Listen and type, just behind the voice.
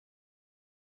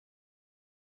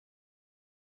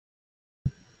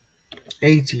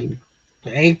18.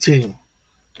 18.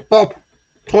 Bob,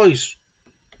 toys.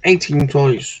 18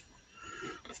 toys.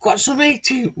 We've got some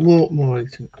 18. More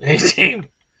 18. 18.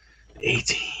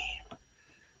 18.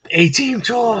 18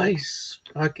 toys.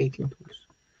 I like 18 toys.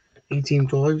 18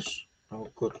 toys. Oh,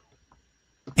 good.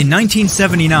 In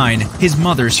 1979, his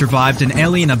mother survived an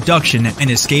alien abduction and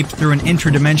escaped through an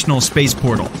interdimensional space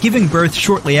portal, giving birth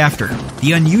shortly after.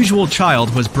 The unusual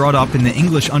child was brought up in the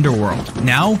English underworld.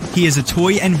 Now, he is a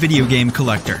toy and video game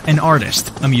collector, an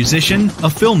artist, a musician, a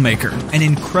filmmaker, an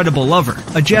incredible lover,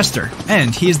 a jester,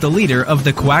 and he is the leader of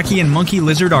the KoWaKiaN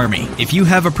MoNKeY-LiZaRD army. If you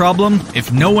have a problem,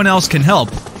 if no one else can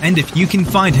help, and if you can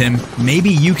find him, maybe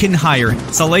you can hire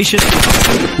Salacious.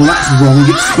 Well, that's wrong.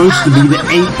 It's supposed to be the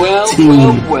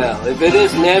 18. Well, if it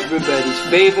isn't everybody's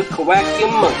favorite KoWaKiaN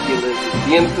MoNKey-LiZaRD,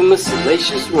 the infamous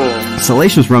SalaciousRum.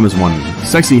 SalaciousRum is one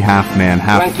sexy half-man,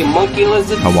 half... KoWaKiaN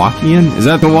MoNKey-LiZaRD? KoWaKiaN? Is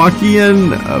that the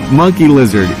KoWaKiaN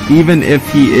MoNKey-LiZaRD? Even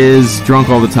if he is drunk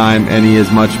all the time and he is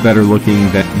much better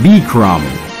looking than BCrumb.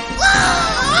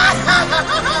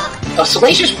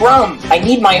 SalaciousRum, I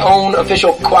need my own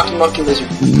official KoWaKiaN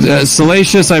MoNKey-LiZaRD.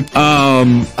 Salacious,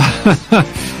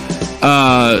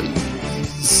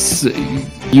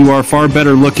 you are far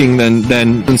better looking than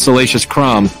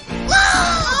SalaciousCrumb.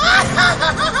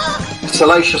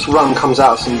 SalaciousRum comes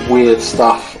out with some weird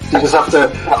stuff. You just have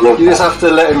to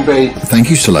let him be. Thank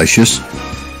you, Salacious.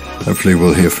 Hopefully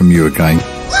we'll hear from you again.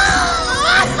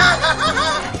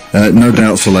 No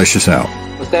doubt, Salacious out.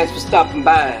 Well, thanks for stopping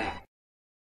by.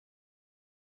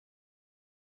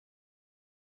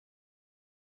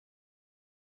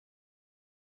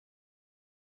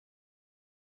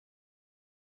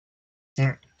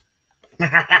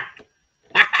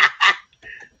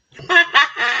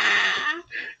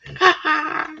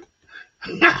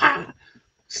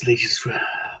 SalaciousRum,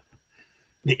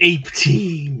 the ape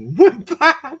team. We're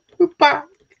back. We're back.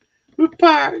 We're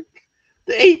back.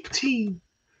 The ape team.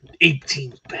 The ape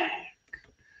team's back.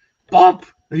 Bob,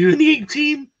 are you in the ape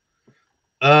team?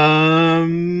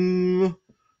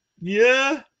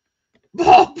 Yeah.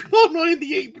 Bob, you're not in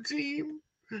the ape team.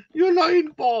 You're not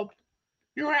in, Bob.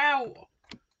 You're out.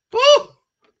 Oh!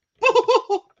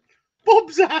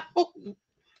 Bob's out.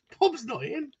 Bob's not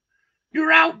in.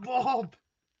 You're out, Bob.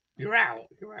 You're out.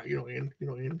 You're out. You're not in.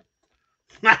 You're not in.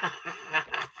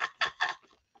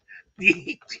 The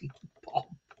 18. Bob.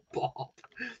 Bob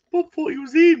thought he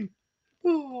was in.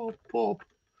 Oh, Bob.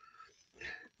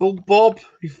 Oh, Bob.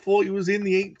 He thought he was in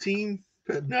the 18,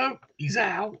 but no, he's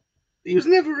out. He was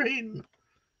never in.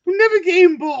 We'll never get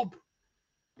in, Bob.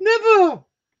 Never.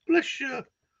 Bless you.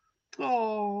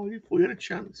 Oh, you thought you had a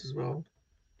chance as well.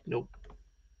 Nope.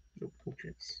 Nope, no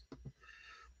chance.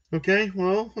 Okay,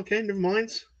 well, okay, never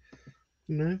mind.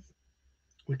 You know,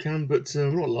 we can, but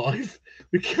we're not live.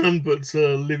 We can, but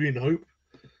live in hope.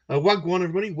 Wagwan,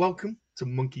 everybody. Welcome to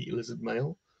MoNKey-LiZaRD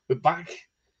Mail. We're back.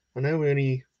 I know we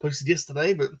only posted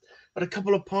yesterday, but had a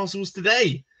couple of parcels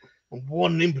today. And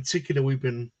one in particular we've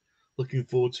been looking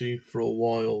forward to for a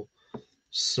while.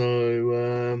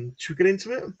 So, should we get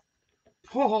into it?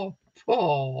 Bob.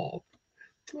 Oh,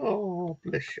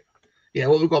 bless you. Yeah,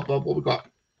 what we got, Bob? What we got?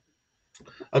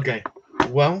 Okay,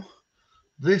 well,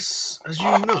 this, as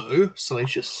you know,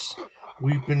 Salacious,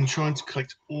 we've been trying to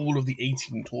collect all of the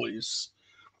 18 toys.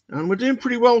 And we're doing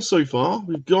pretty well so far.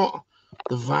 We've got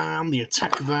the van, the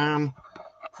attack van.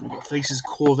 We've got Faces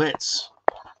Corvettes.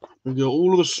 We've got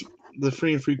all of the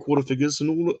 3 3/4 figures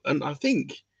and I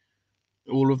think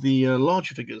all of the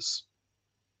larger figures.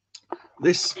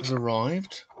 This has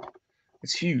arrived.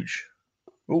 It's huge.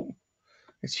 Oh,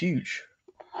 it's huge.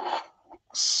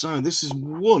 So this is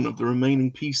one of the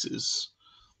remaining pieces.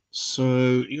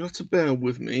 So you have to bear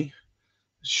with me.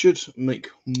 It should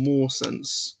make more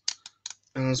sense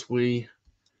as we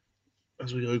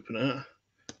open it.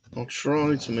 I'll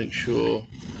try to make sure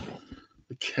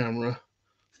the camera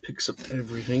picks up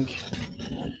everything.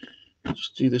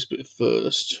 Just do this bit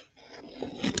first.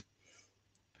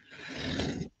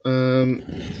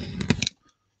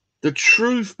 The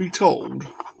truth be told,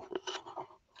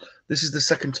 this is the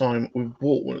second time we've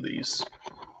bought one of these.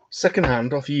 Second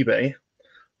hand off eBay.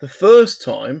 The first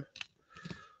time,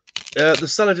 the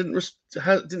seller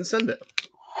didn't send it.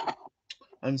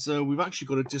 And so we've actually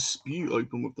got a dispute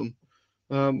open with them.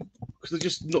 Because they're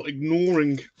just not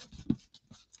ignoring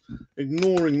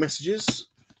messages.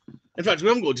 In fact, we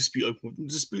haven't got a dispute open with them.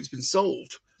 The dispute's been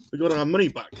solved. We got our money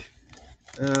back.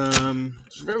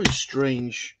 It's a very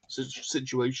strange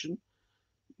situation.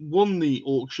 Won the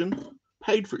auction,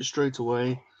 paid for it straight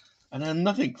away, and then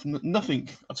nothing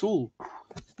at all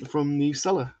from the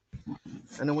seller.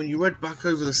 And then when you read back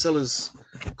over the seller's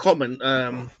comment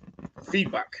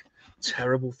feedback,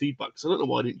 terrible feedback. So I don't know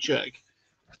why I didn't check.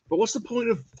 But what's the point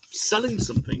of selling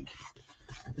something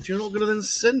if you're not going to then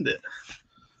send it?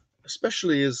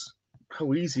 Especially as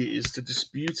how easy it is to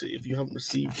dispute it if you haven't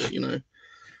received it, you know.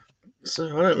 So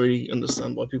I don't really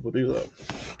understand why people do that.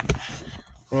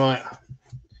 Right.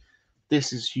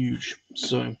 This is huge.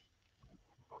 So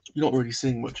you're not really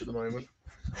seeing much at the moment.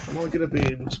 Am I going to be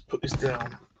able to put this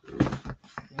down?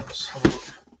 Let's have a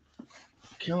look.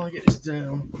 Can I get this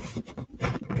down?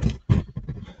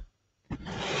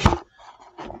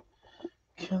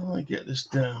 Can I get this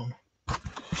down? I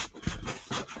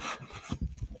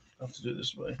have to do it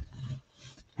this way.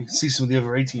 You can see some of the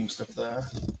other A-Team stuff there.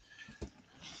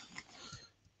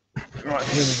 Right,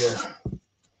 here we go.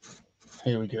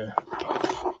 Here we go.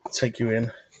 Take you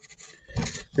in.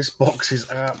 This box is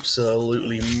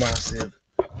absolutely massive.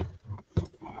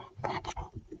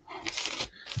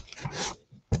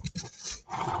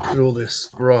 Look at all this.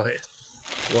 Right.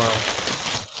 Wow.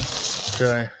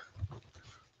 Okay.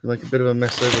 Make a bit of a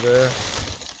mess over there.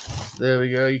 There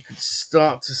we go. You can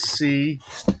start to see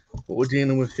what we're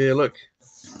dealing with here. Look.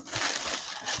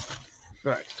 In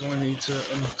fact, do I need to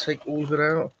take all of it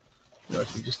out? No, I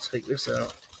can just take this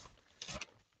out.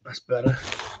 That's better.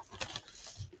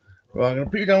 Right, I'm going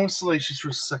to put you down with Salacious for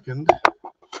a second.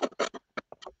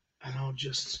 And I'll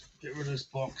just get rid of this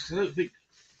box. I don't think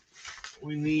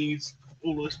we need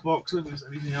all of this box. I don't think there's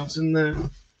anything else in there.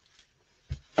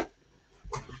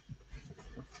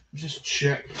 Just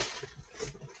check.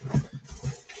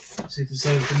 See if there's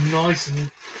anything nice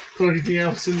and put anything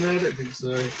else in there. I don't think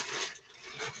so. I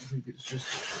think it's just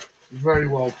very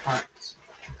well packed.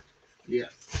 Yeah.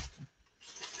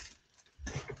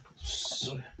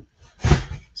 So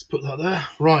let's put that there.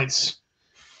 Right.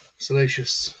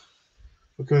 Salacious.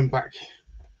 We're going back.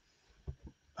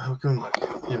 We're going back.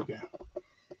 Here we go.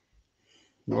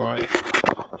 Right.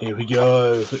 Here we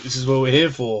go. This is what we're here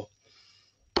for.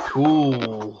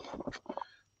 Cool.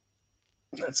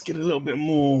 Let's get a little bit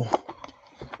more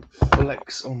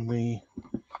flex on the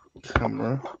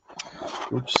camera.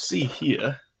 What you see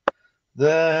here,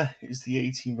 there is the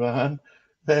 18 van.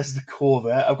 There's the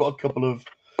Corvette. I've got a couple of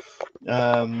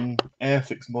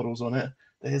Airfix models on it.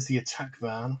 There's the attack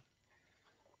van.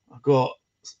 I've got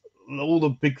all the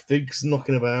big figs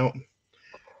knocking about,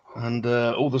 and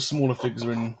all the smaller figs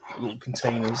are in little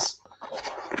containers.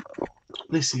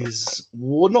 This is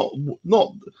not.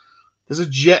 There's a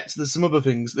jet. There's some other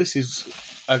things. This is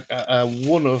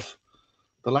one of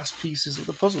the last pieces of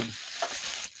the puzzle.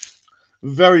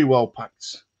 Very well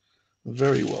packed.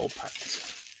 Very well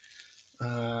packed.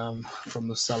 From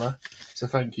the seller. So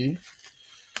thank you.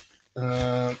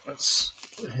 Here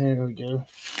we go.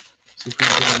 See if we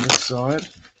can get on this side.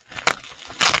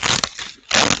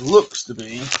 It looks to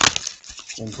be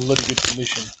in bloody good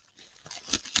condition,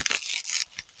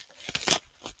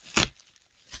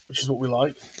 which is what we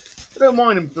like. I don't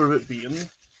mind them for a bit beaten,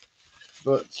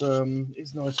 but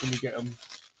it's nice when you get them,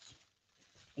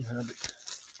 you know,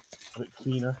 a bit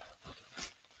cleaner.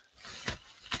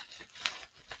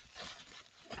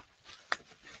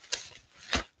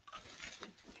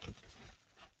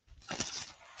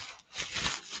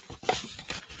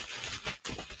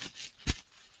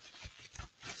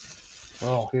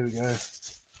 Oh, here we go.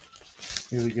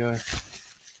 Here we go.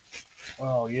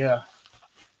 Oh, yeah.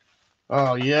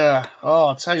 Oh, yeah. Oh,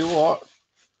 I'll tell you what.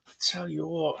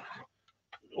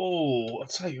 Oh, I'll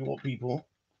tell you what, people.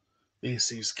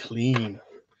 This is clean.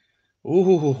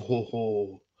 Oh,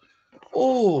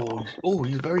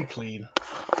 he's very clean.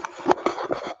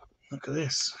 Look at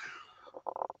this.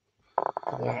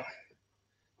 Look at that.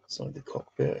 Inside the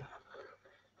cockpit.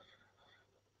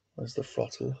 There's the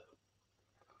throttle.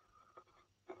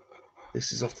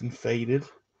 This is often faded,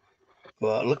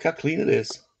 but look how clean it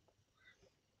is.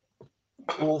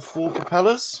 All 4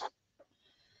 propellers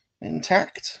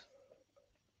intact.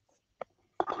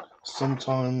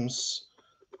 Sometimes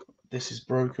this is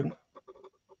broken,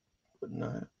 but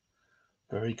no,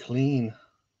 very clean.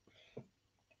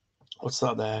 What's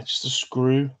that there? Just a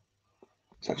screw?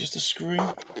 Is that just a screw?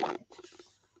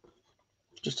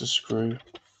 Just a screw.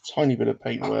 Tiny bit of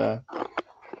paint wear.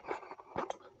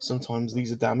 Sometimes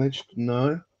these are damaged.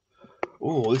 No.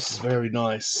 Oh, this is very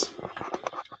nice.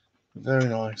 Very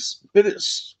nice. But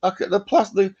it's okay. The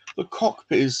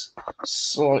cockpit is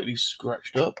slightly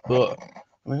scratched up, but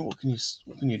I mean, what can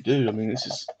you do? I mean,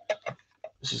 this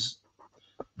is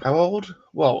how old?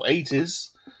 Well, 80s,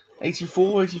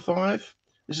 84, 85.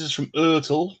 This is from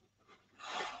Ertl.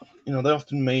 You know, they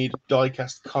often made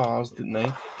die-cast cars, didn't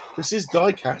they? This is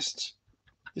die-cast.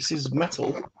 This is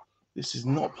metal. This is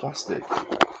not plastic.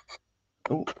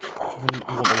 Oh, we want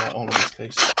the light on in this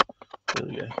case. There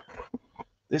we go.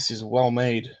 This is well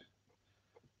made.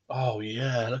 Oh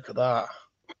yeah, look at that.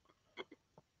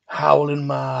 Howling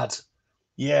Mad.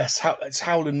 Yes, it's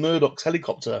Howling Murdoch's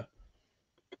helicopter.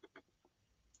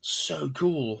 So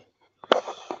cool.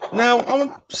 Now,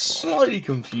 I'm slightly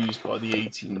confused by the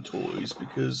 18 toys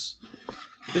because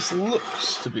this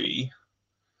looks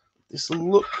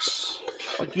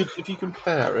like, if you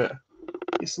compare it,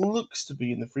 this looks to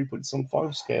be in the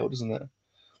 3.75 scale, doesn't it?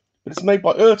 But it's made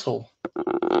by Ertl.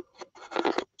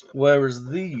 Whereas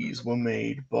these were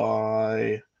made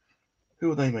by, who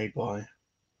were they made by?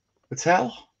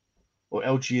 Mattel or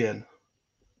LGN?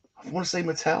 I want to say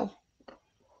Mattel.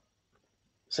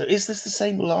 So is this the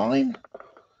same line?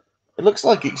 It looks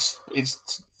like it's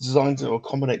designed to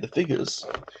accommodate the figures.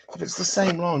 If it's the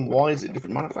same line, why is it a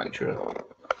different manufacturer?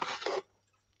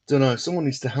 Don't know. Someone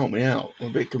needs to help me out. I'm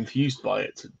a bit confused by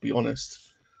it, to be honest.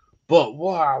 But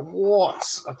wow,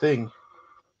 what a thing!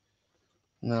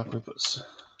 Now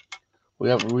we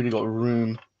haven't really got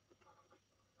room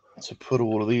to put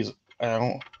all of these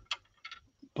out,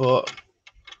 but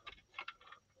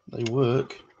they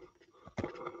work.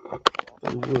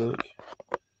 They work.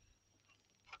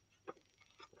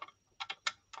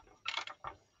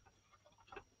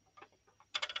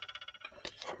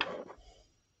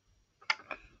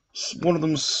 One of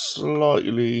them's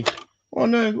slightly. Oh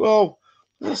no! Well,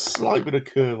 there's a slight bit of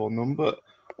curve on them, but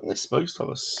they're supposed to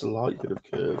have a slight bit of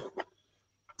curve.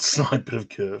 Slight bit of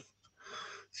curve.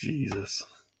 Jesus.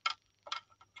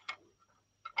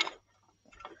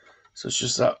 So it's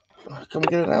just that. Can we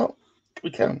get it out? We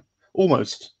can.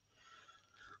 Almost.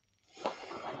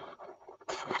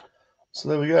 So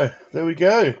there we go. There we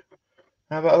go.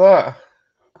 How about that?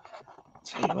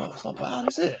 Tell you what, it's not bad,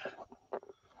 is it?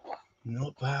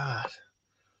 Not bad.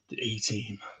 The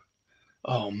A-Team.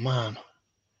 Oh man.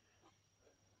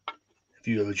 If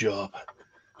you have a job,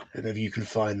 and if you can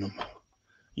find them,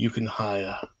 you can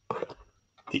hire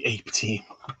the Ape Team.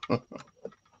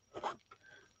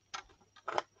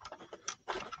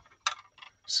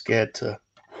 Scared to.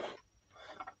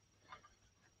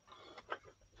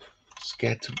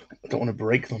 I don't want to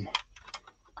break them.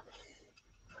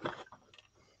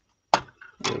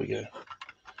 There we go.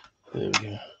 There we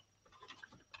go.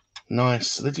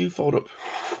 Nice. They do fold up.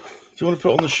 If you want to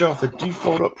put it on the shelf, they do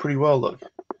fold up pretty well, look.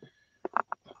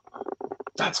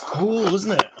 That's cool,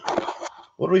 isn't it?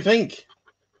 What do we think?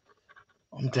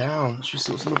 I'm down. Let's just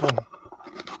see what's on the bottom.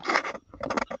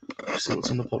 Let's see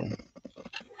what's on the bottom.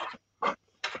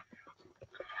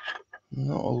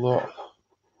 Not a lot.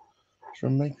 Is there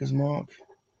a maker's mark?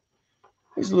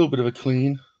 There's a little bit of a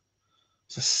clean.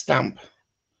 It's a stamp.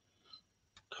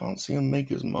 Can't see a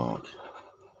maker's mark.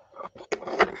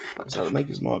 Is that a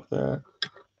maker's mark there?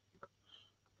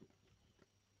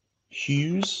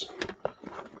 Hughes?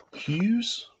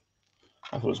 Hughes?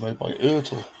 I thought it was made by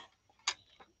Ertl.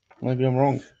 Maybe I'm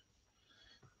wrong.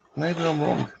 Maybe I'm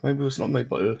wrong. Maybe it's not made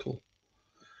by Ertl.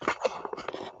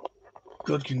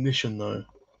 Good condition though.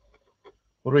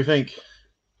 What do we think?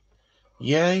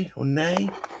 Yay or nay?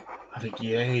 I think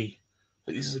yay.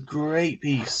 But this is a great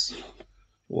piece.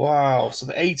 Wow. So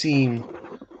the A-Team.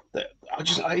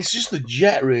 It's just the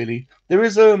jet really. There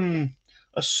is a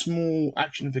small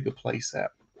action figure playset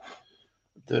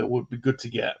that would be good to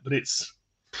get, but it's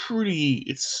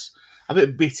a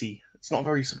bit bitty. It's not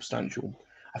very substantial.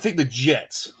 I think the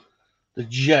jet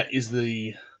is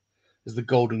the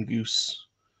golden goose.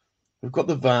 We've got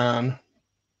the van.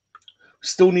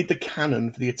 Still need the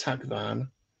cannon for the attack van.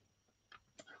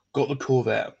 Got the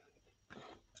Corvette.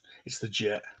 It's the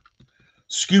jet.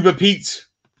 Scuba Pete.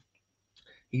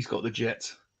 He's got the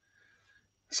jet.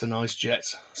 It's a nice jet.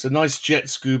 It's a nice jet,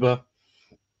 Scuba.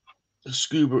 The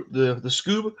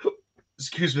scuba.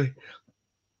 Excuse me.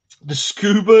 The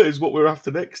scuba is what we're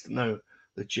after next. No,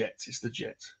 the jet. It's the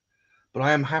jet. But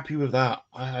I am happy with that.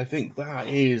 I think that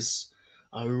is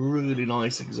a really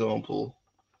nice example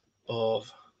of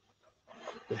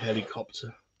the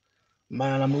helicopter.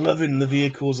 Man, I'm loving the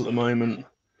vehicles at the moment.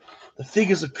 The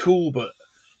figures are cool, but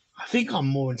I think I'm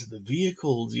more into the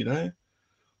vehicles, you know?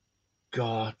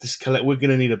 God, we're going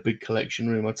to need a big collection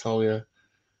room, I tell you.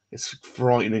 It's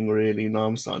frightening, really. Now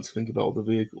I'm starting to think about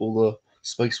all the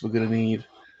space we're going to need.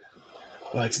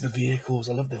 Right, it's the vehicles.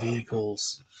 I love the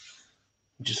vehicles.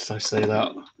 Just as I say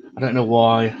that. I don't know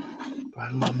why. But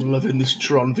I'm loving this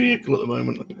Tron vehicle at the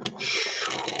moment.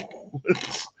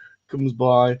 It comes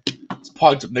by. It's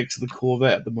parked up next to the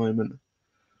Corvette at the moment.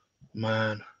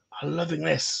 Man, I'm loving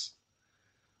this.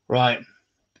 Right,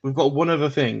 we've got one other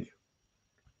thing.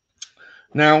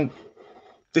 Now,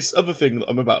 this other thing that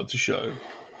I'm about to show,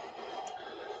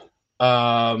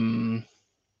 I'm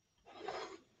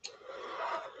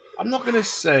not going to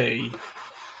say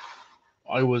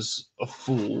I was a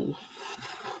fool.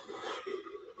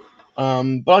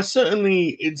 But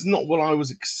it's not what I was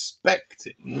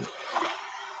expecting,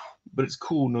 but it's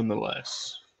cool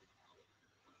nonetheless.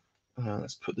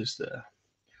 Let's put this there.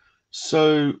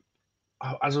 So,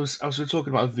 as we were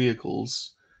talking about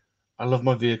vehicles, I love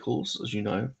my vehicles, as you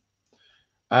know.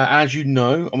 As you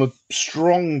know, I'm a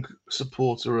strong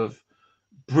supporter of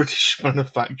British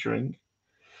manufacturing.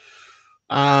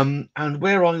 And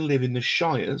where I live in the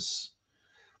Shires,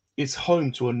 it's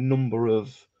home to a number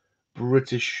of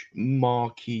British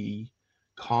marquee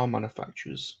car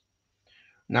manufacturers.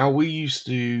 Now, we used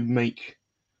to make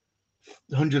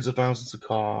hundreds of thousands of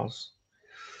cars.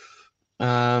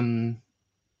 I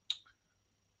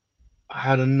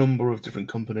had a number of different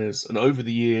companies, and over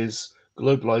the years,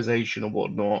 globalization and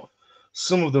whatnot,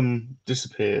 some of them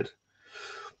disappeared.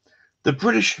 The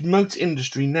British motor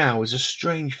industry now is a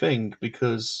strange thing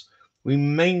because we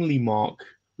mainly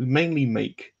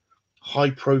make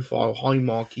high-profile,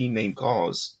 high-marquee name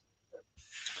cars.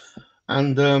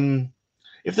 And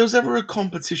if there's ever a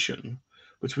competition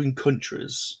between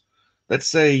countries, let's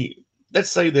say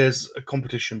there's a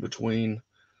competition between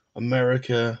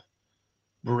America,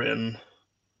 Britain,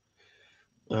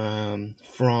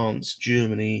 France,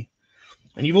 Germany,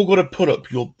 and you've all got to put up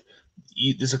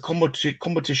there's a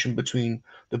competition between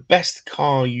the best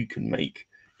car you can make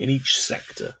in each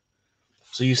sector.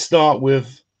 So you start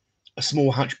with a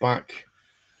small hatchback,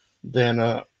 then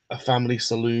a family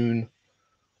saloon,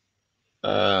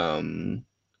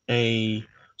 a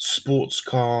sports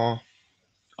car,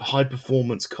 a high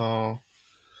performance car,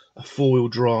 a four-wheel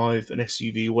drive, an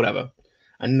SUV, whatever.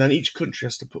 And then each country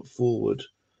has to put forward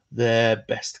their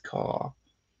best car.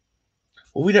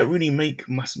 Well, we don't really make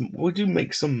we do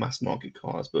make some mass market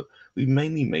cars, but we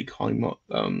mainly make high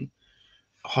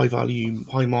value,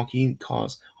 high marquee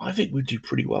cars. I think we do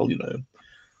pretty well,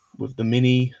 with the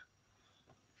Mini,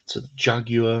 to the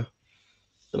Jaguar,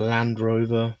 the Land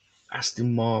Rover,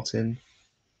 Aston Martin,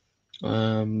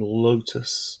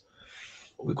 Lotus.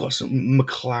 We've got some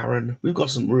McLaren. We've got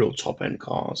some real top-end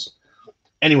cars.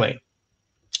 Anyway,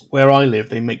 where I live,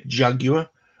 they make Jaguar,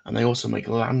 and they also make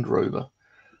Land Rover.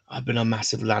 I've been a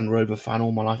massive Land Rover fan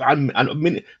all my life.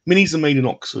 Minis are made in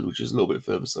Oxford, which is a little bit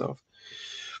further south.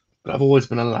 But I've always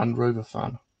been a Land Rover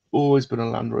fan. Always been a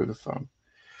Land Rover fan.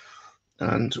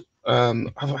 And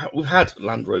we've had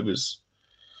Land Rovers.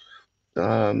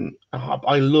 I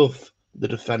love the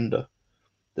Defender.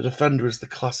 The Defender is the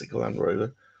classic Land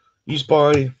Rover, used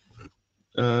by,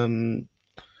 used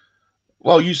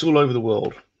all over the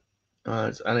world,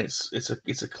 and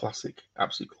it's a classic,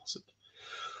 absolute classic.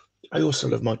 I also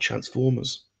love my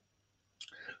Transformers,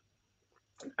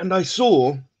 and I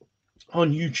saw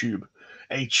on YouTube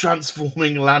a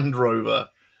transforming Land Rover,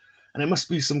 and it must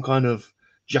be some kind of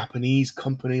Japanese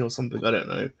company or something. I don't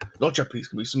know. Not Japanese,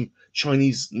 it could be some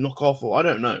Chinese knockoff, or I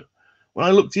don't know. When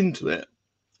I looked into it,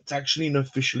 it's actually an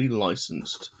officially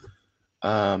licensed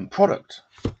product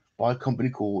by a company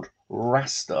called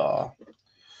Rastar.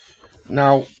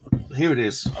 Now, here it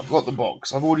is. I've got the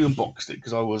box. I've already unboxed it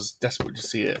because I was desperate to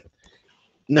see it.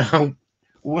 Now,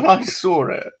 when I saw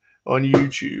it on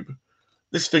YouTube,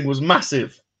 this thing was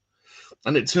massive.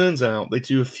 And it turns out they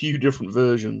do a few different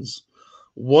versions.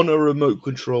 One a remote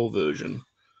control version,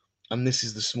 and this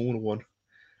is the smaller one.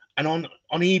 And on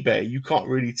eBay, you can't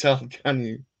really tell, can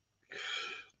you?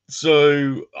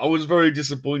 So I was very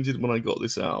disappointed when I got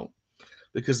this out,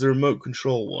 because the remote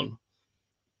control one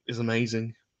is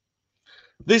amazing.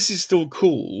 This is still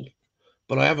cool,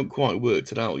 but I haven't quite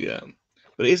worked it out yet.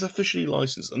 But it is officially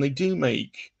licensed, and they do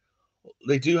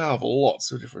have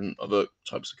lots of different other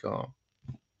types of car.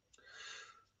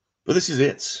 But this is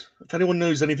it. If anyone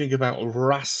knows anything about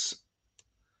Rastar,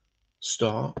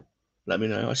 let me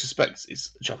know. I suspect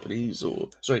it's Japanese,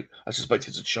 I suspect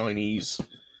it's a Chinese.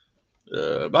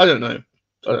 But I don't know.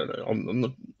 I'm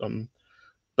not.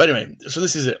 But anyway, so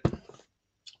this is it.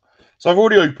 So I've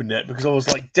already opened it because I was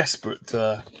like desperate.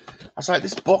 I was like,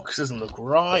 this box doesn't look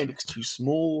right. It looks too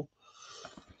small.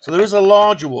 So there is a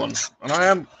larger one, and I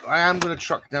am going to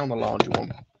track down the larger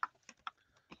one,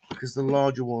 because the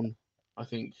larger one, I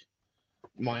think,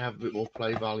 might have a bit more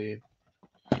play value.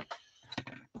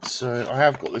 So I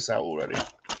have got this out already.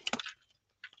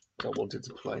 I wanted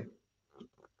to play.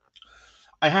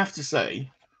 I have to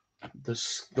say,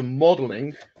 the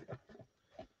modeling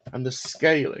and the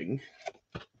scaling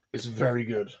is very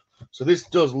good. So this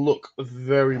does look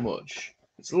very much.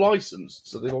 It's licensed,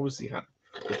 so they've obviously had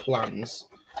the plans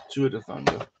to a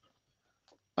Defender.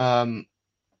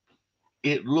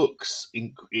 It looks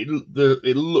very,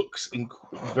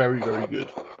 very good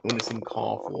when it's in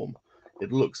car form.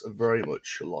 It looks very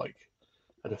much like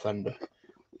a Defender.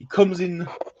 It comes in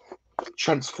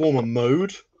Transformer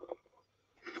mode.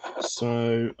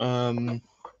 So I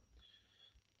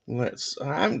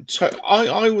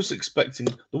was expecting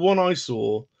the one I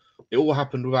saw. It all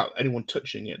happened without anyone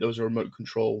touching it. There was a remote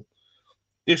control.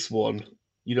 This one,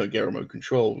 you don't get a remote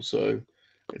control, so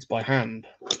it's by hand,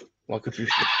 like a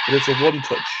traditional. But it's a one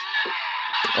touch.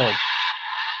 Oh.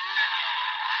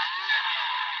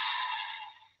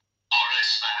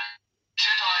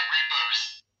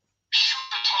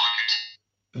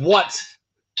 What? 2,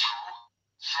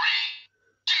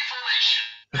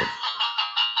 3, deformation.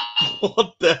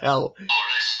 What the hell?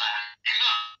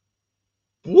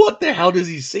 What the hell does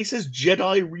he say? He says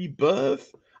Jedi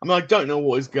Rebirth. I mean, I don't know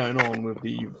what is going on with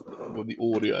the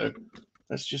audio.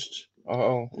 Let's just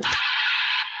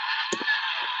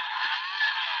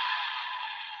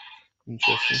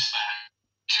interesting.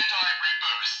 Jedi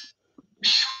Rebirth.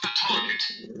 Shoot the target.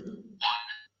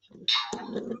 1, 2,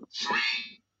 3.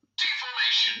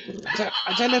 Deformation.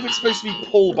 I don't know if it's supposed to be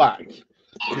pull back.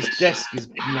 This desk is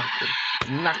knackered.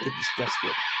 Knackered this desk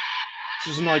up.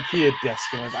 This is an IKEA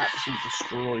desk and I've absolutely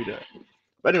destroyed it.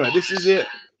 But anyway, this is it.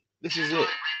 This is it.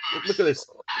 Look at this.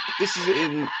 This is it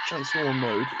in Transformer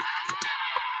mode.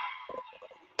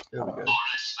 There we go.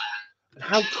 And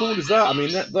how cool is that? I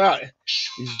mean, that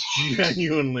is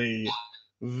genuinely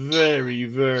very,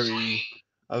 very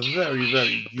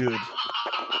good.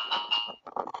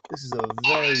 This is a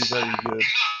very, very good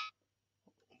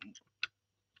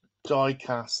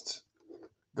die-cast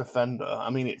Defender. I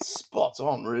mean, it's spot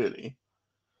on, really.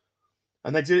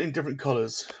 And they do it in different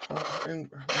colours. There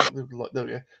we go. They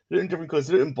do it in different colours.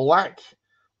 They do it in black.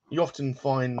 You often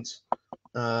find,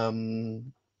 you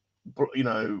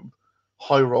know,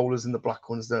 high rollers in the black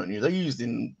ones, don't you? They're used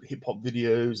in hip hop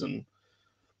videos, and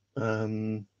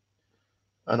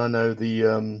I know the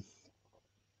you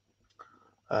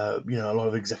know, a lot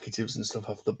of executives and stuff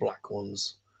have the black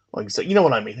ones. Like, you know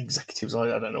what I mean? Executives. I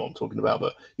don't know what I'm talking about,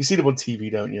 but you see them on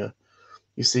TV, don't you?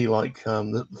 You see like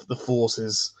the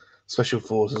forces, special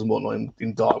forces and whatnot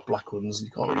in dark black ones.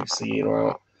 You can't really see in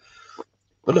or out.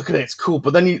 But look at it, it's cool.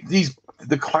 But then the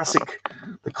classic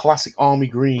army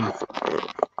green. I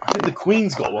think the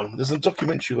Queen's got one. There's a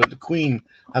documentary where the Queen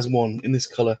has one in this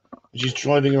color. She's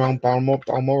driving around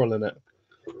Balmoral in it.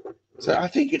 So I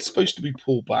think it's supposed to be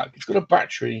pulled back. It's got a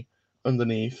battery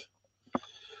underneath.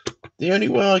 The only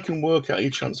way I can work out your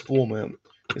transformer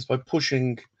is by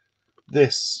pushing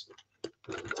this.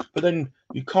 But then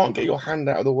you can't get your hand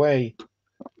out of the way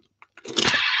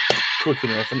quick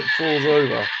enough and it falls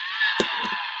over.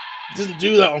 It doesn't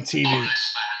do that on TV.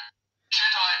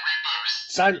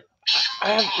 So I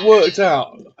haven't worked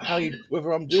out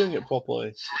whether I'm doing it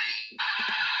properly.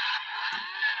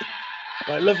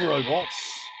 But I love robots.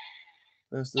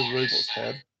 There's the robot's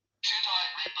head.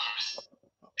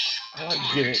 I like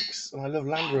gimmicks, and I love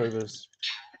Land Rovers.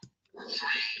 I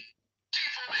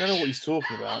don't know what he's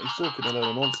talking about. He's talking a load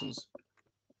of nonsense.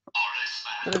 I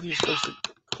don't know if you're supposed to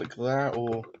click that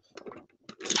or...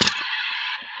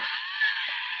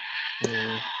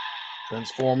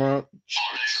 Transformer.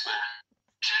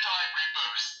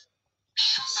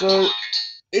 So,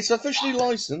 it's officially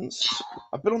licensed.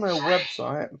 I've been on their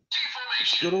website.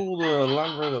 It's got all the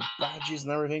Land Rover badges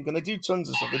and everything, and they do tons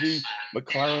of stuff. They do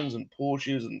McLarens and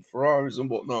Porsches and Ferraris and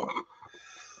whatnot.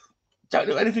 Don't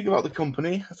know anything about the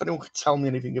company. If anyone could tell me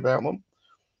anything about them,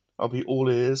 I'll be all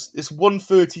ears. It's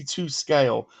 1/32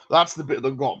 scale. That's the bit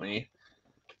that got me.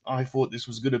 I thought this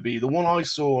was going to be... The one I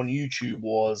saw on YouTube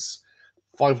was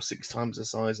 5 or 6 times the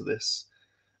size of this.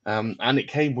 And it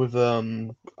came with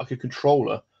like a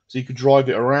controller, so you could drive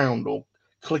it around or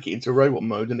click it into robot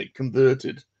mode, and it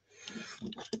converted.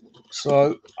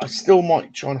 So I still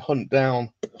might try and hunt down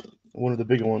one of the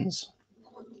bigger ones.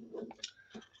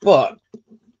 But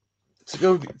to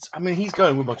go, I mean, he's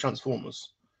going with my Transformers.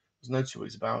 There's no two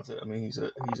ways about it. I mean, he's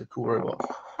a cool robot,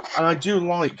 and I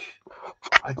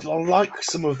like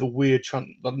some of the weird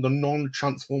the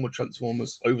non-Transformer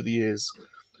Transformers over the years.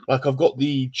 Like I've got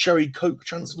the Cherry Coke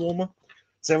Transformer.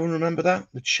 Does everyone remember that?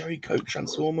 The Cherry Coke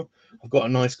Transformer. I've got a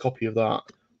nice copy of that.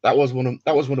 That was one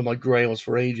of my grails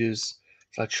for ages.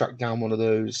 So I tracked down one of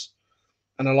those,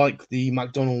 and I like the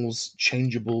McDonald's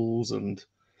changeables, and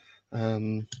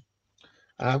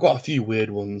I've got a few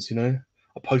weird ones. You know,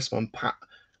 a Postman Pat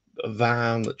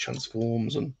van that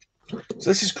transforms, and so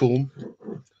this is cool.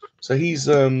 So he's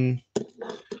staying.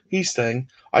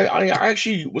 I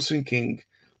actually was thinking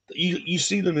that you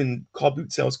see them in car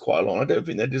boot sales quite a lot. I don't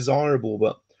think they're desirable,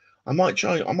 but I might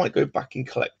go back and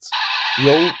collect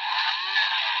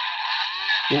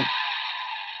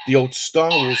the old Star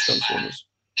Wars Transformers.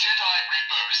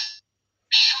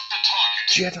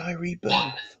 Jedi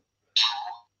Rebirth.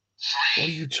 What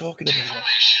are you talking about?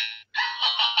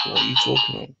 What are you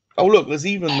talking about? Oh, look, there's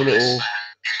even the little...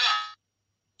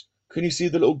 Can you see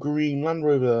the little green Land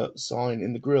Rover sign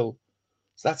in the grill?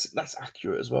 So that's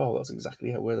accurate as well. That's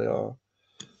exactly where they are.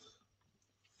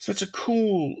 So it's a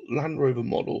cool Land Rover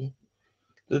model.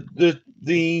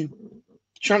 The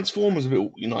Transformers of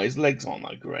it, you know, his legs aren't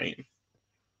that great,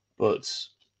 but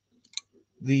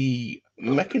the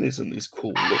mechanism is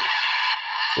cool. Look,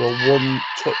 for a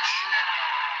one-touch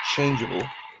changeable.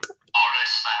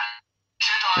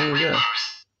 There we go.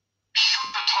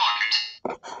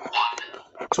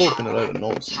 Talking a load of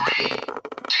nonsense,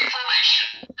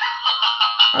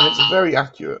 and it's very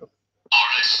accurate.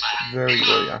 Very,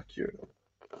 very accurate.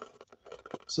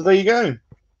 So there you go.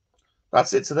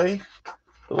 That's it today.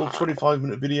 A little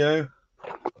 25-minute video.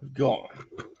 We've got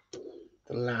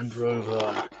the Land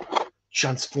Rover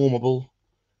Transformable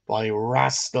by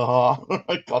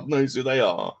Rastar. God knows who they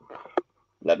are.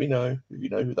 Let me know if you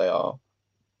know who they are.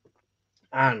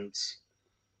 And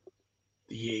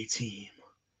the A-Team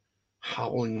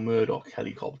Howling Murdoch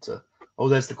helicopter. Oh,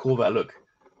 there's the Corvette. Look,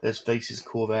 there's Face's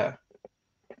Corvette.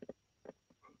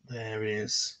 There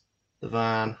is the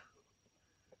van.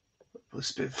 Put a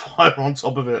Spitfire on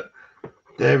top of it.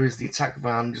 There is the attack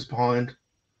van just behind. In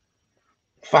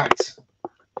fact,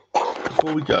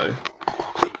 before we go,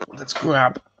 let's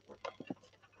grab.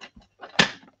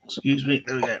 Excuse me.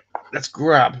 There we go. Let's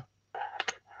grab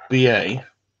BA.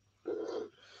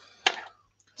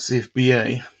 See if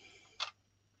BA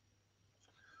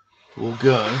will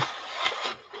go.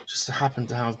 Just to happen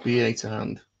to have BA to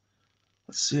hand.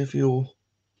 Let's see if he'll.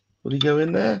 Will he go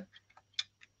in there?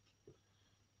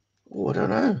 Oh, I don't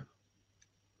know.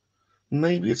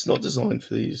 Maybe it's not designed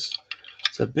for these.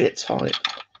 It's a bit tight.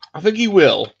 I think he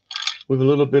will, with a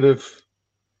little bit of.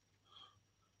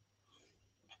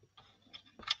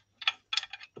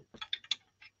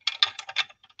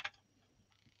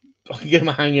 I can get him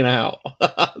hanging out.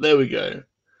 There we go.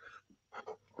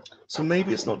 So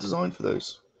maybe it's not designed for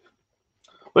those.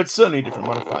 But it's certainly a different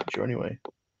manufacturer anyway.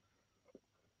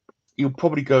 You'll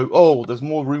probably go, oh, there's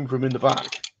more room for him in the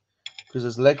back because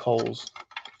there's leg holes.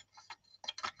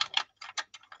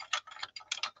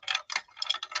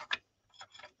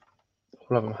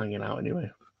 We'll have him hanging out anyway.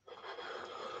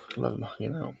 We'll have him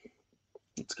hanging out.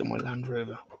 Let's get my Land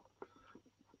Rover.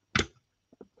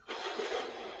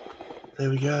 There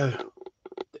we go.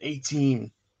 The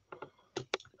A-Team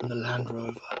and the Land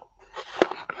Rover.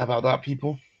 How about that,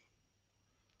 people?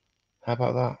 How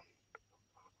about that?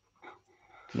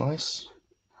 Nice.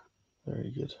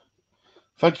 Very good.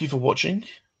 Thank you for watching.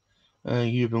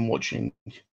 You've been watching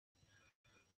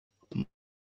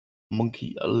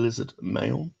Monkey-Lizard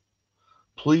Mail.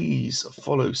 Please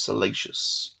follow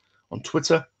Salacious on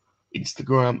Twitter,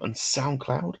 Instagram, and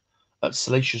SoundCloud at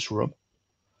SalaciousRum.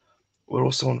 We're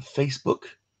also on Facebook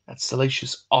at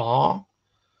SalaciousR.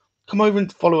 Come over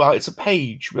and follow out. It's a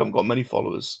page. We haven't got many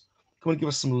followers. Come and give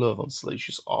us some love on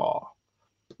SalaciousR.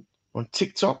 We're on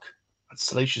TikTok at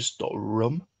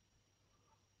Salacious.rum.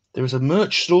 There is a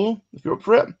merch store, if you're up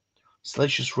for it.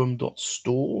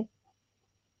 SalaciousRum.store.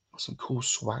 Some cool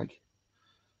swag.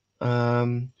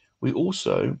 We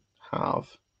also have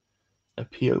a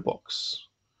P.O. box.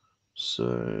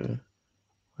 So,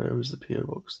 where is the P.O.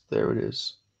 box? There it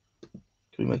is.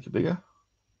 Can we make it bigger?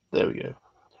 There we go.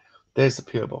 There's the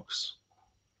P.O. box.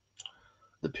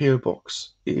 The P.O.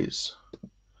 box is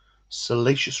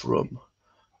Salacious Rum.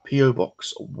 P.O.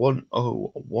 Box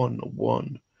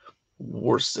 1011.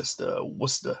 Worcester.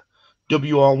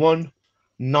 WR1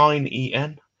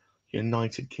 9EN.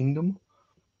 United Kingdom.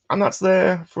 And that's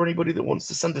there for anybody that wants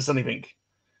to send us anything.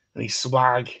 Any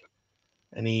swag.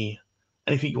 Anything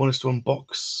you want us to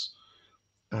unbox.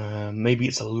 Maybe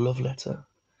it's a love letter.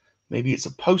 Maybe it's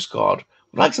a postcard.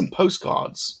 We'd like some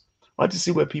postcards. I'd like to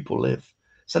see where people live.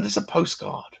 Send us a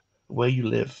postcard of where you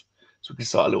live, so we can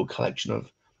start a little collection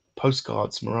of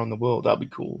postcards from around the world. That'd be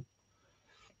cool.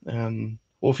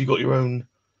 Or if you've got your own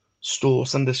store,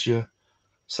 send us your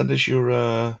sorry,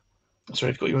 if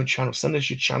you've got your own channel, send us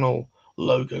your channel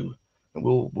logo, and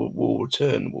we'll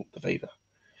return the favor.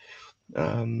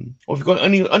 Or if you've got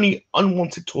any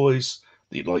unwanted toys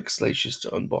that you'd like Salacious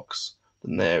to unbox,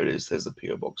 then there it is. There's the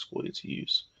P.O. box for you to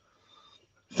use.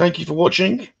 Thank you for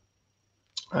watching.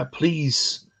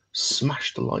 Please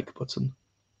smash the like button.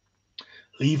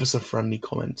 Leave us a friendly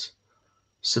comment.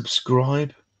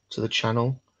 Subscribe to the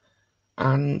channel.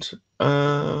 And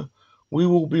we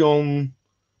will be on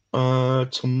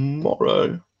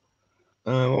tomorrow.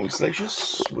 What was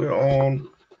Salacious? We're on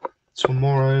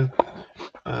tomorrow.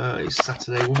 It's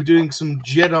Saturday. We'll be doing some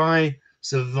Jedi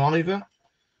Survivor.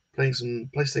 Playing some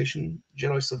PlayStation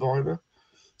Jedi Survivor.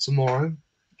 tomorrow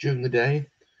during the day.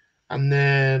 And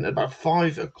then about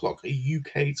 5 o'clock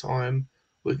UK time,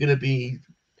 we're going to be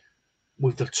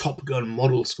with the Top Gun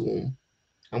model storm.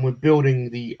 And we're building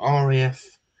the RAF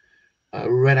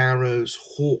Red Arrow's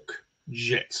Hawk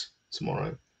jet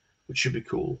tomorrow, which should be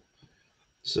cool.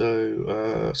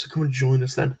 So come and join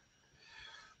us then.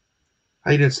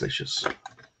 How you doing, Salacious?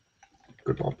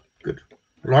 Good, Bob. Good.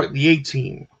 Like the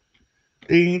 18.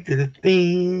 Yeah,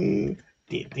 18.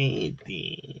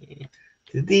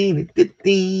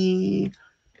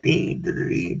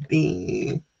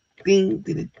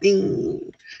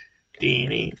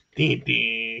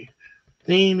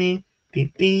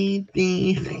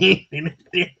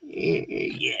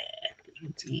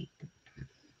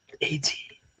 18.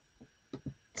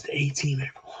 It's the 18,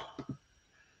 everyone.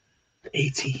 The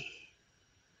 18.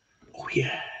 Oh,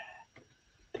 yeah.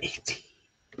 The 18.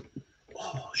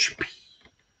 Oh, should be.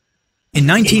 In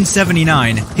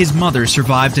 1979, his mother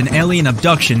survived an alien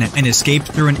abduction and escaped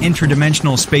through an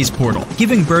interdimensional space portal,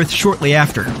 giving birth shortly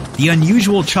after. The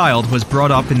unusual child was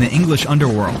brought up in the English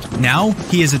underworld. Now,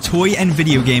 he is a toy and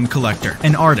video game collector,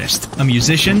 an artist, a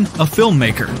musician, a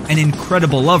filmmaker, an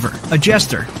incredible lover, a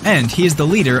jester, and he is the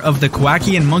leader of the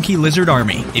KoWaKiaN MoNKey-LiZaRD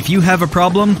army. If you have a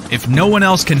problem, if no one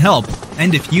else can help,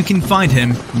 and if you can find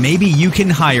him, maybe you can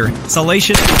hire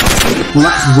Salacious. Well,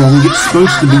 that's wrong. It's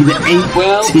supposed to be the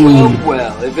 18.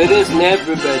 Well, if it isn't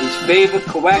everybody's favorite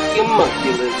KoWaKiaN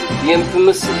MoNKey-LiZaRD, the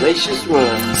infamous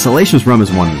SalaciousRum. SalaciousRum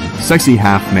is one sexy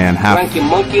half-man, half...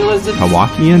 MoNKey-LiZaRD?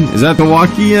 KoWaKiaN? Is that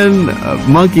KoWaKiaN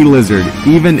MoNKey-LiZaRD?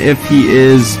 Even if he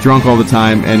is drunk all the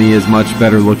time and he is much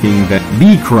better looking than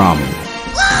SalaciousCrumb.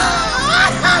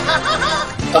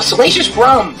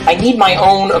 SalaciousRum, I need my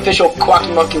own official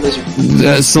KoWaKiaN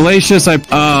MoNKey-LiZaRD. Salacious,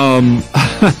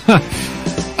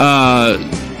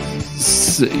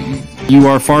 you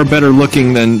are far better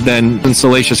looking than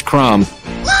SalaciousCrumb.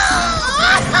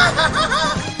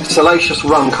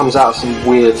 SalaciousRum comes out with some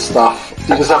weird stuff.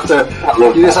 You just have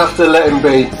to let him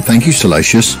be. Thank you,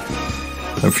 Salacious.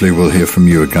 Hopefully we'll hear from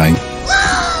you again.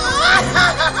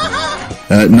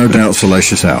 No doubt,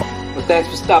 Salacious out. Well, thanks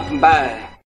for stopping by.